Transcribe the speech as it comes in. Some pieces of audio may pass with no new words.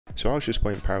So I was just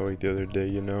playing Power League the other day,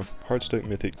 you know, hard stuck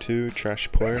mythic 2,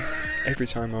 trash player. Every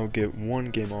time I would get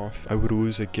one game off, I would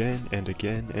lose again and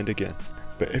again and again.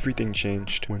 But everything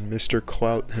changed when Mr.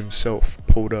 Clout himself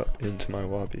pulled up into my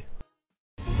lobby.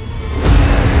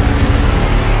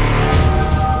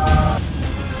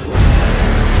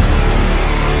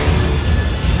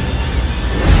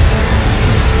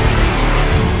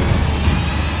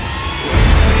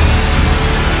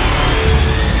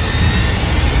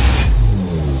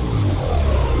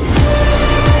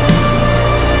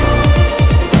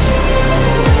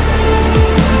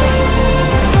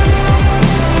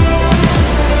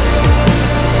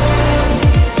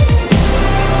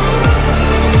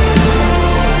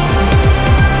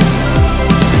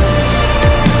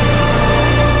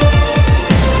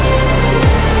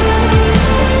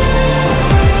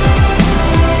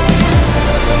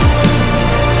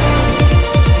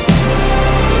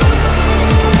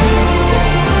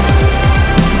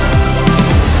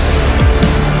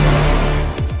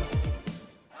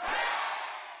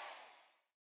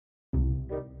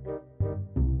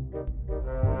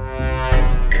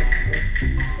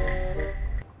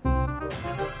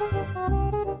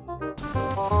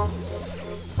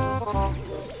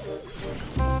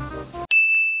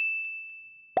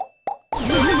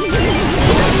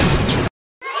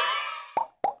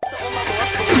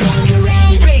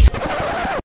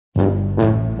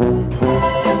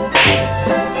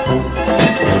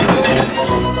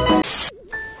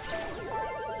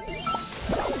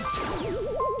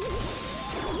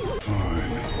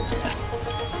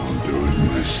 I'll do it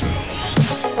myself.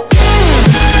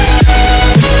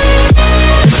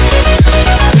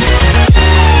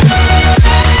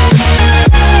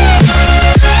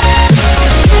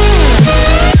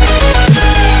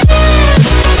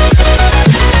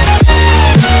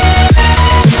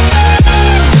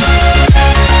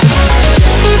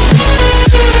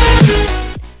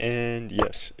 And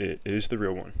yes, it is the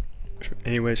real one.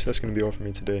 Anyways, that's going to be all for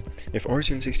me today. If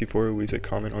RZM64 leaves a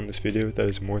comment on this video that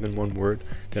is more than one word,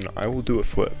 then I will do a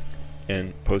flip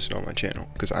and post it on my channel,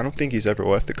 because I don't think he's ever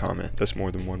left a comment that's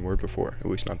more than one word before, at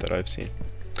least not that I've seen.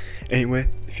 Anyway,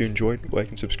 if you enjoyed, like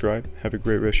and subscribe. Have a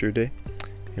great rest of your day,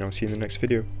 and I'll see you in the next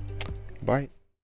video. Bye.